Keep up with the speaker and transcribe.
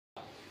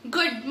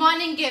Good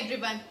morning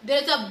everyone.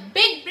 There is a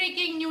big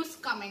breaking news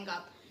coming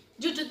up.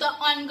 Due to the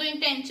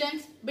ongoing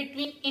tensions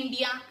between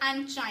India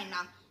and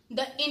China,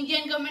 the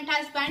Indian government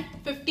has banned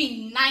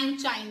 59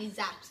 Chinese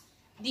apps.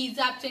 These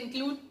apps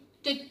include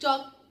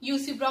TikTok,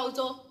 UC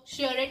Browser,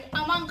 Share It,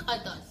 among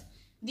others.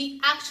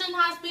 The action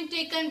has been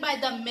taken by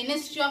the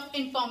Ministry of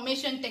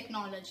Information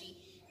Technology.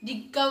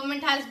 The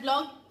government has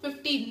blocked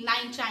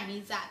 59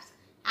 Chinese apps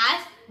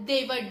as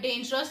they were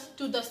dangerous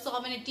to the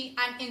sovereignty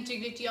and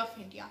integrity of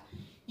India.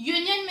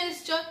 Union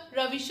Minister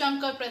Ravi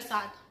Shankar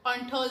Prasad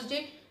on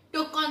Thursday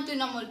took on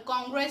Trinamool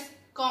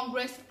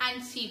Congress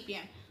and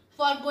CPM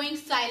for going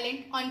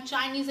silent on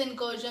Chinese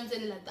incursions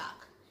in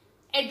Ladakh.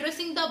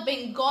 Addressing the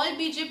Bengal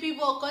BJP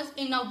workers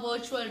in a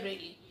virtual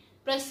rally,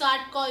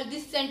 Prasad called the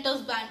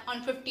centre's ban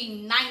on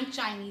 59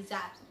 Chinese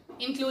apps,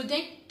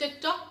 including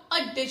TikTok,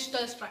 a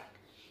digital strike.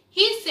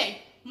 He said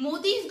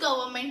Modi's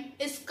government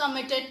is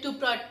committed to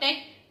protect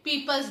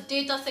people's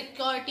data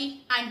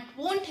security and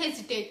won't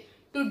hesitate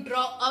to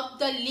draw up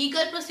the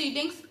legal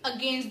proceedings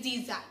against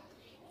these apps.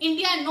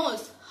 India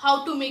knows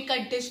how to make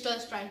a digital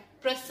strike,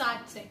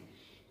 Prasad said.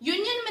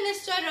 Union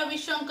Minister Ravi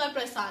Shankar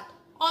Prasad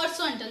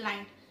also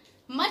underlined,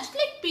 much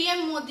like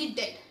PM Modi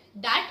did,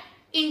 that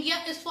India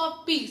is for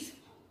peace.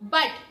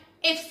 But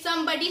if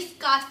somebody's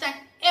cast an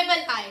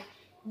evil eye,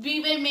 we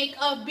will make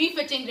a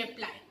befitting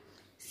reply.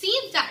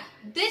 Seems that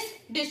this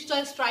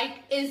digital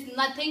strike is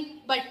nothing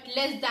but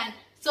less than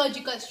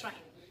surgical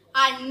strike.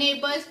 Our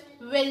neighbors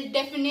will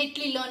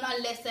definitely learn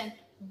a lesson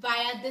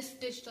via this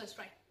digital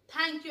strike.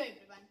 Thank you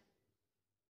everyone.